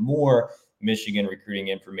even more Michigan recruiting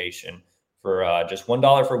information for just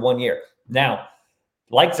 $1 for 1 year. Now,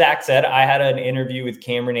 like Zach said, I had an interview with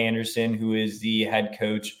Cameron Anderson, who is the head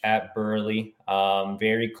coach at Burley,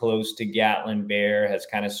 very close to Gatlin Bear, has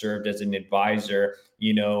kind of served as an advisor.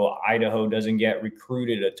 Idaho doesn't get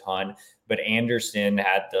recruited a ton, but Anderson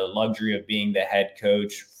had the luxury of being the head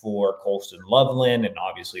coach for Colston Loveland, and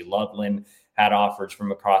obviously Loveland had offers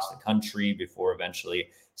from across the country before eventually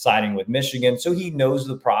signing with Michigan. So he knows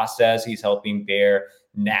the process. He's helping Bear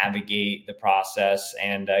navigate the process.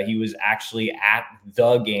 And he was actually at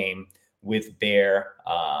the game with Bear,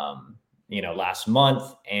 last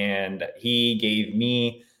month. And he gave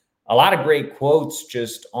me a lot of great quotes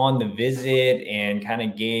just on the visit and kind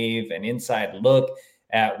of gave an inside look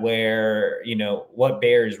at where, what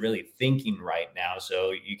Bear is really thinking right now.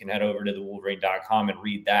 So you can head over to thewolverine.com and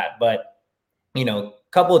read that. But, a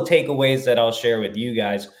couple of takeaways that I'll share with you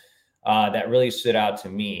guys that really stood out to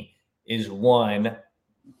me is, one,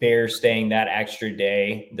 Bear staying that extra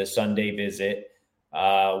day, the Sunday visit,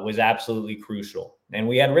 was absolutely crucial. And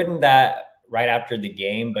we had written that right after the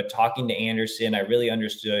game, but talking to Anderson, I really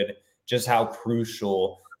understood just how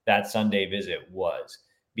crucial that Sunday visit was,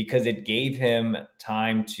 because it gave him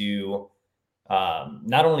time to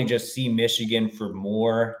not only just see Michigan for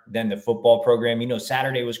more than the football program.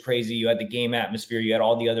 Saturday was crazy. You had the game atmosphere. You had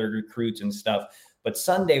all the other recruits and stuff. But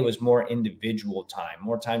Sunday was more individual time,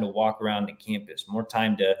 more time to walk around the campus, more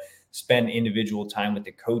time to spend individual time with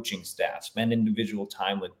the coaching staff, spend individual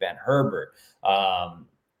time with Ben Herbert.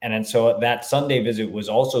 And then so that Sunday visit was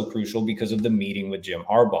also crucial because of the meeting with Jim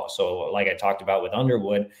Harbaugh. So like I talked about with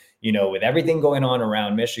Underwood, with everything going on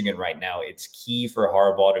around Michigan right now, it's key for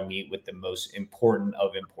Harbaugh to meet with the most important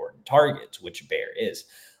of important targets, which Bear is.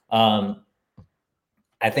 I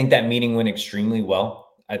think that meeting went extremely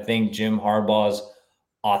well. I think Jim Harbaugh's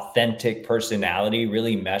authentic personality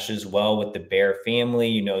really meshes well with the Bear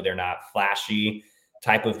family. They're not flashy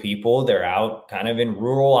type of people. They're out kind of in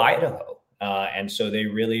rural Idaho. And so they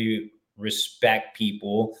really respect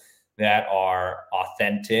people that are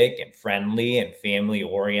authentic and friendly and family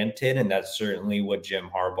oriented. And that's certainly what Jim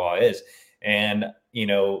Harbaugh is. And,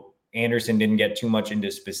 Anderson didn't get too much into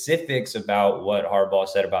specifics about what Harbaugh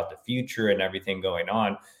said about the future and everything going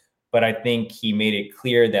on. But I think he made it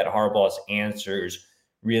clear that Harbaugh's answers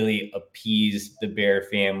really appeased the Bear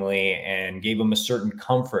family and gave them a certain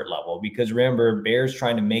comfort level. Because remember, Bear's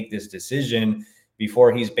trying to make this decision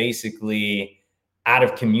before he's basically out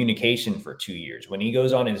of communication for 2 years. When he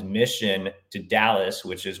goes on his mission to Dallas,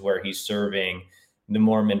 which is where he's serving the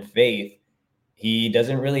Mormon faith, he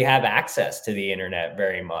doesn't really have access to the internet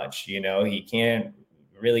very much. He can't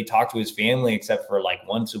really talk to his family except for like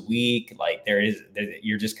once a week. Like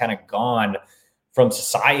you're just kind of gone from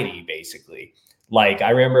society, basically. Like I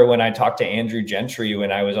remember when I talked to Andrew Gentry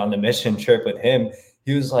when I was on the mission trip with him,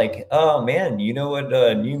 he was like, oh man, you know what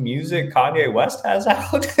new music Kanye West has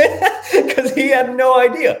out? Because he had no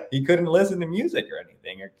idea. He couldn't listen to music or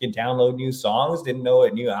anything, or could download new songs, didn't know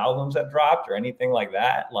what new albums had dropped or anything like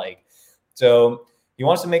that. So he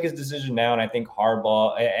wants to make his decision now. And I think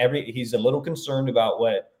Harbaugh, he's a little concerned about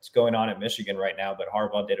what's going on at Michigan right now, but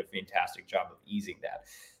Harbaugh did a fantastic job of easing that.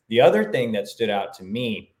 The other thing that stood out to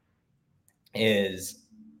me is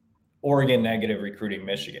Oregon negative recruiting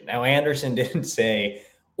Michigan. Now, Anderson didn't say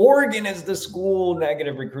Oregon is the school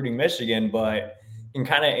negative recruiting Michigan, but you can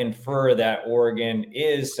kind of infer that Oregon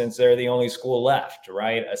is, since they're the only school left,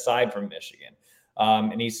 right, aside from Michigan.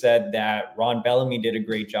 And he said that Ron Bellamy did a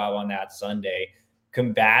great job on that Sunday,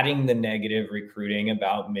 combating the negative recruiting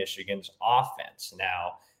about Michigan's offense.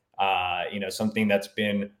 Now, something that's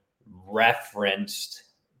been referenced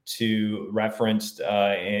in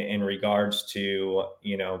regards to,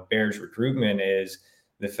 Bears recruitment is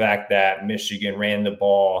the fact that Michigan ran the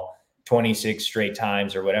ball 26 straight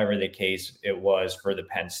times or whatever the case it was for the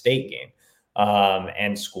Penn State game.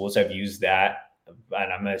 And schools have used that.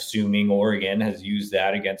 And I'm assuming Oregon has used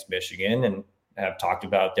that against Michigan and have talked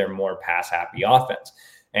about their more pass-happy offense.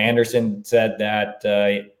 Anderson said that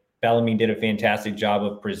Bellamy did a fantastic job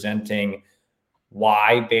of presenting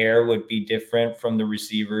why Bear would be different from the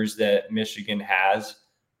receivers that Michigan has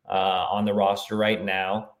on the roster right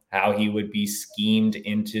now, how he would be schemed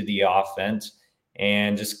into the offense,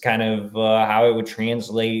 and just kind of how it would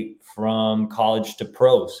translate from college to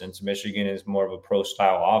pro, since Michigan is more of a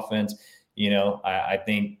pro-style offense. I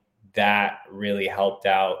think that really helped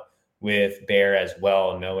out with Bear as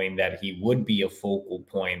well, knowing that he would be a focal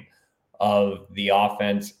point of the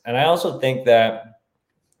offense. And I also think that,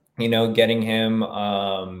 getting him,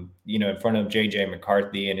 in front of JJ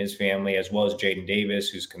McCarthy and his family, as well as Jaden Davis,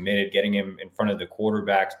 who's committed, getting him in front of the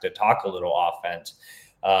quarterbacks to talk a little offense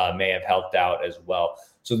may have helped out as well.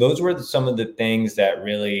 So those were some of the things that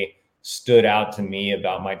really stood out to me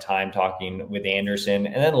about my time talking with Anderson.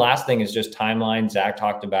 And then last thing is just timeline. Zach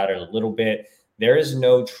talked about it a little bit. There is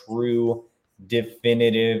no true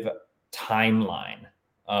definitive timeline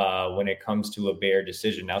when it comes to a Bear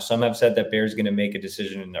decision. Now, some have said that Bear's going to make a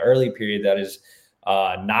decision in the early period that has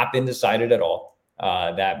not been decided at all,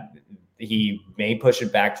 that he may push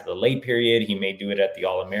it back to the late period. He may do it at the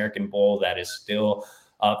All-American Bowl. That is still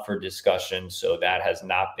up for discussion. So that has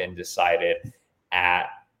not been decided at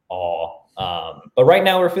all. But right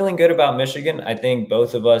now we're feeling good about Michigan. I think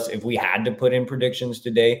both of us, if we had to put in predictions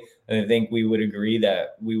today, I think we would agree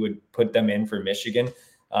that we would put them in for Michigan.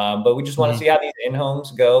 But we just want to see how these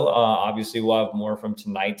in-homes go. Obviously, we'll have more from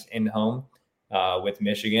tonight's in-home with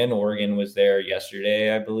Michigan. Oregon was there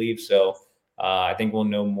yesterday, I believe. So I think we'll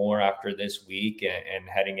know more after this week and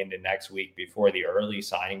heading into next week before the early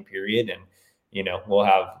signing period. And, we'll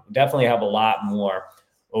definitely have a lot more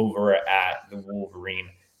over at the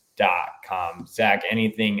Wolverine.com. Zach,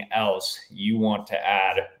 anything else you want to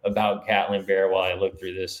add about Gatlin Bear while I look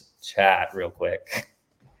through this chat real quick?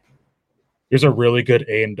 Here's a really good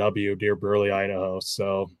A&W, Dear Burley, Idaho.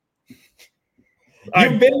 So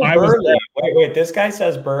you've been to Burley. Wait, this guy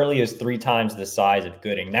says Burley is 3 times the size of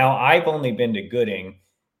Gooding. Now, I've only been to Gooding.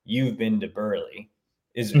 You've been to Burley.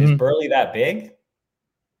 Is Burley that big?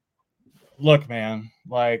 Look, man,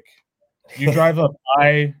 like you drive up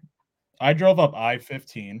I drove up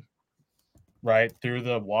I-15, right, through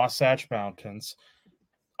the Wasatch Mountains.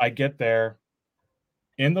 I get there.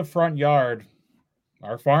 In the front yard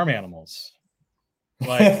are farm animals.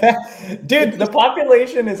 Like, dude, the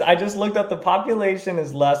population is, I just looked up, the population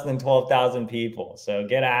is less than 12,000 people. So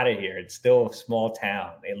get out of here. It's still a small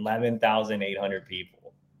town, 11,800 people.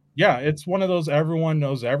 Yeah, it's one of those everyone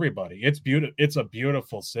knows everybody. It's beautiful. It's a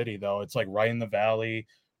beautiful city, though. It's like right in the valley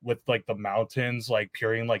with like the mountains, like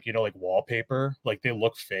peering, like, like wallpaper. Like they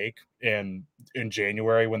look fake in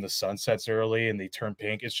January when the sun sets early and they turn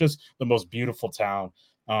pink. It's just the most beautiful town.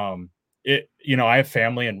 I have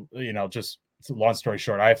family and, just long story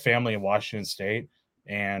short, I have family in Washington State.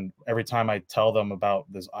 And every time I tell them about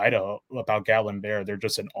about Gatlin Bear, they're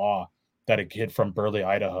just in awe that a kid from Burley,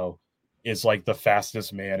 Idaho is like the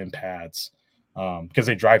fastest man in pads because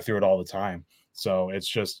they drive through it all the time. So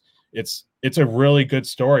it's a really good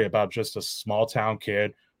story about just a small town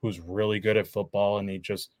kid who's really good at football and he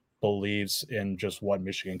just believes in just what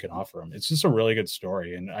Michigan can offer him. It's just a really good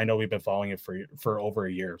story. And I know we've been following it for over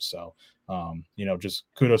a year. So, just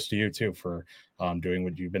kudos to you too for doing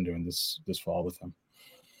what you've been doing this fall with him.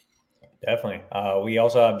 Definitely. We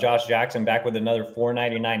also have Josh Jackson back with another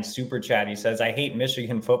 $4.99 super chat. He says, I hate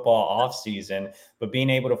Michigan football off season, but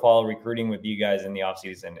being able to follow recruiting with you guys in the off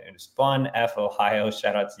season, it's fun. F Ohio.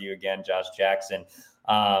 Shout out to you again, Josh Jackson.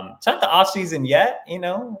 It's not the off season yet.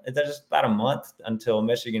 It's just about a month until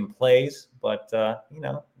Michigan plays, but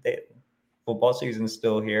football season's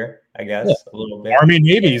still here, I guess, a little bit. Army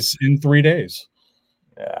Navy's in 3 days.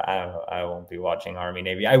 I won't be watching Army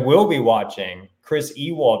Navy. I will be watching Chris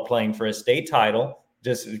Ewald playing for a state title.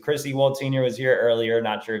 Just Chris Ewald Sr. was here earlier.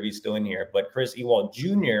 Not sure if he's still in here, but Chris Ewald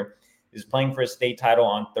Jr. is playing for a state title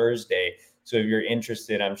on Thursday. So if you're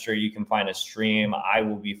interested, I'm sure you can find a stream. I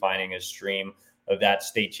will be finding a stream of that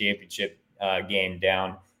state championship game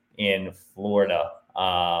down in Florida.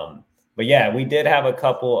 But yeah, we did have a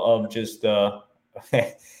couple of just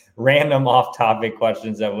random off-topic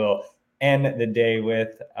questions that we'll end the day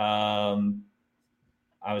with.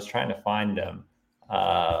 I was trying to find them,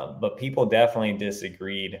 but people definitely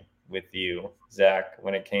disagreed with you, Zach,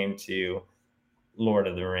 when it came to Lord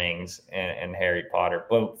of the Rings and Harry Potter.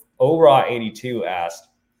 But ORaw82 asked,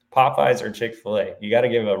 Popeyes or Chick-fil-A? You got to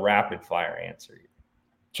give a rapid-fire answer.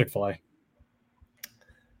 Chick-fil-A.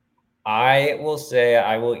 I will say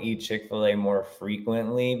I will eat Chick-fil-A more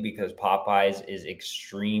frequently because Popeyes is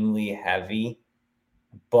extremely heavy,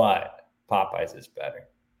 but Popeyes is better.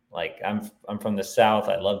 Like I'm from the South.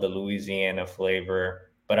 I love the Louisiana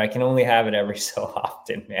flavor, but I can only have it every so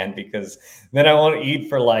often, man, because then I won't eat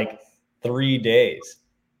for like 3 days.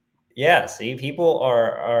 Yeah, see, people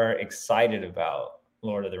are excited about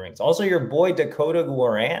Lord of the Rings. Also, your boy Dakota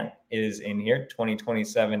Guaran is in here,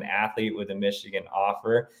 2027 athlete with a Michigan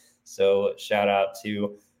offer. So shout out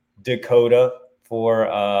to Dakota for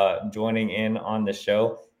joining in on the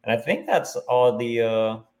show. And I think that's all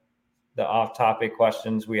the off-topic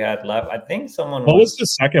questions we had left. I think someone What was the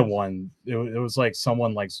second one? It was like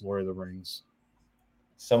someone likes Lord of the Rings.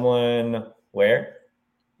 Someone where?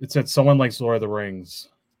 It said someone likes Lord of the Rings.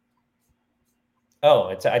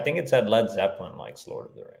 Oh, I think it said Led Zeppelin likes Lord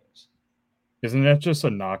of the Rings. Isn't that just a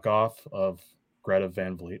knockoff of Greta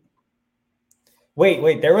Van Vliet?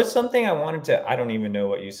 Wait. There was something I wanted to. I don't even know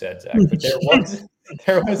what you said, Zach. But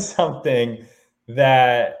there was something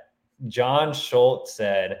that John Schultz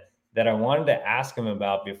said that I wanted to ask him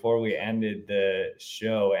about before we ended the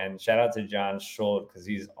show. And shout out to John Schultz because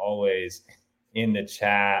he's always in the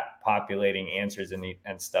chat populating answers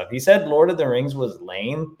and stuff. He said Lord of the Rings was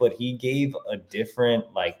lame, but he gave a different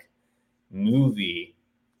like movie.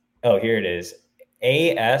 Oh, here it is.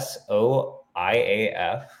 ASOIAF.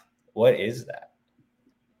 What is that?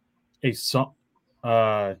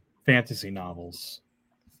 Fantasy novels.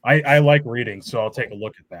 I like reading, so I'll take a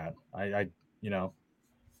look at that. I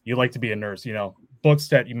you like to be a nurse, books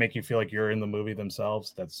that you make you feel like you're in the movie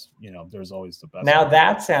themselves. That's, there's always the best. Now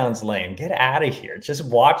that sounds lame. Get out of here. Just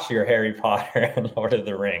watch your Harry Potter and Lord of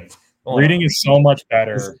the Rings. Reading is so much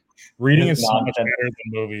better. Reading is so much better than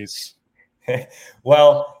movies.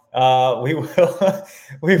 Well, we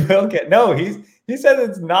will get, no, he says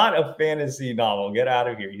it's not a fantasy novel. Get out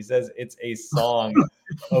of here. He says it's a song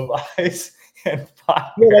of ice and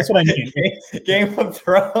fire. Yeah, that's what I mean. Game of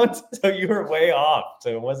Thrones. So you were way off. So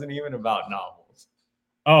it wasn't even about novels.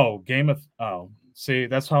 Oh, see,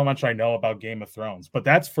 that's how much I know about Game of Thrones. But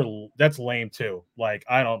that's lame too. Like,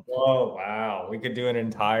 I don't. Oh, wow. We could do an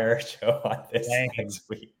entire show on this next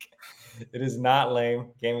week. It is not lame.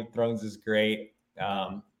 Game of Thrones is great.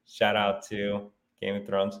 Shout out to Game of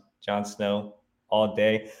Thrones, Jon Snow, all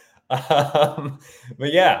day. But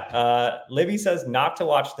yeah, Libby says not to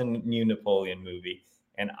watch the new Napoleon movie.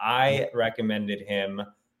 And I recommended him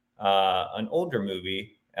an older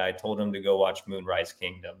movie. I told him to go watch Moonrise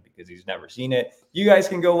Kingdom because he's never seen it. You guys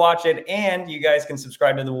can go watch it, and you guys can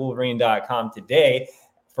subscribe to thewolverine.com today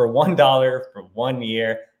for $1 for 1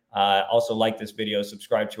 year. Also like this video,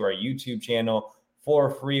 subscribe to our YouTube channel for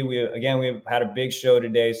free. We've had a big show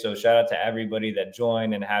today, so shout out to everybody that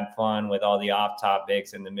joined and had fun with all the off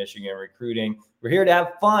topics and the Michigan recruiting. We're here to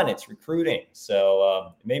have fun. It's recruiting.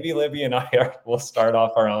 So maybe Libby and I will start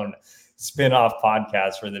off our own spin-off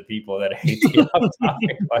podcast for the people that hate the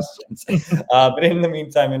off-topic questions. But in the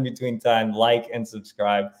meantime, in between time, like and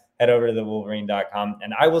subscribe. Head over to thewolverine.com.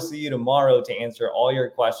 And I will see you tomorrow to answer all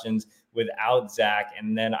your questions without Zach.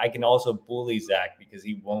 And then I can also bully Zach because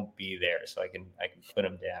he won't be there. So I can put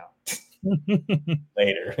him down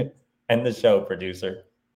later. End the show, producer.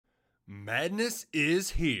 Madness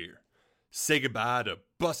is here. Say goodbye to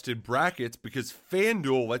busted brackets because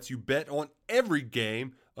FanDuel lets you bet on every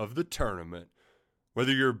game of the tournament.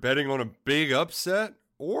 Whether you're betting on a big upset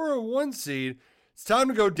or a 1 seed, it's time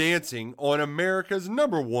to go dancing on America's #1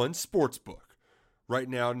 sportsbook. Right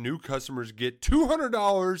now, new customers get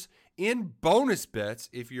 $200 in bonus bets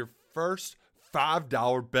if your first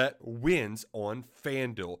 $5 bet wins on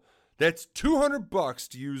FanDuel. That's $200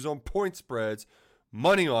 to use on point spreads,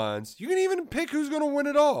 money lines. You can even pick who's going to win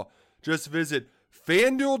it all. Just visit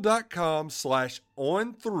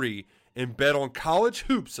FanDuel.com/on3 and bet on college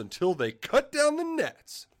hoops until they cut down the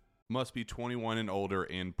nets. Must be 21 and older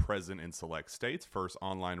and present in select states. First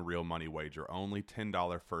online real money wager only.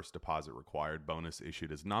 $10 first deposit required. Bonus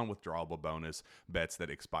issued as non-withdrawable bonus. Bets that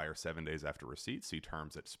expire 7 days after receipt. See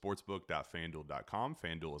terms at sportsbook.fanduel.com.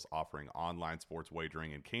 FanDuel is offering online sports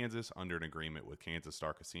wagering in Kansas under an agreement with Kansas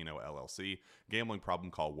Star Casino LLC. Gambling problem?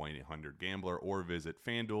 Call 1-800-GAMBLER or visit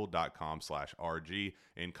fanduel.com/RG.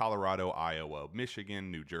 In Colorado, Iowa,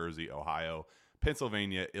 Michigan, New Jersey, Ohio,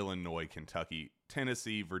 Pennsylvania, Illinois, Kentucky,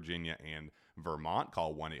 Tennessee, Virginia, and Vermont.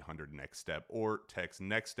 Call 1-800-NEXT-STEP or text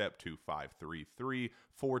NEXT STEP to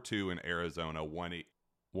 53342. In Arizona,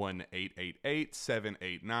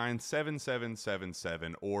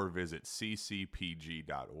 1-888-789-7777 or visit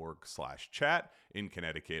ccpg.org/chat. In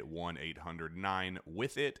Connecticut,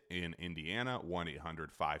 1-800-9-WITH-IT. In Indiana,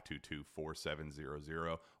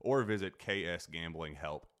 1-800-522-4700 or visit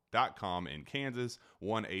ksgamblinghelp.com. In Kansas,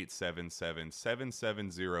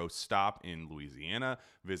 1-877-770-STOP. In Louisiana,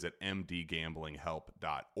 visit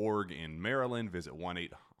mdgamblinghelp.org. In Maryland, visit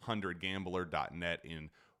 1-800-gambler.net. In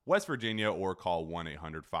West Virginia, or call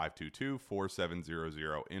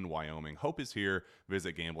 1-800-522-4700. In Wyoming, Hope is here.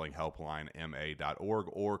 Visit gamblinghelplinema.org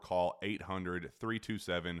or call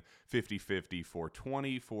 800-327-5050 for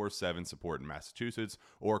 24/7 support in Massachusetts,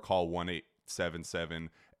 or call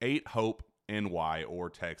 1-877-8-HOPE NY or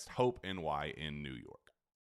text HOPE NY in New York.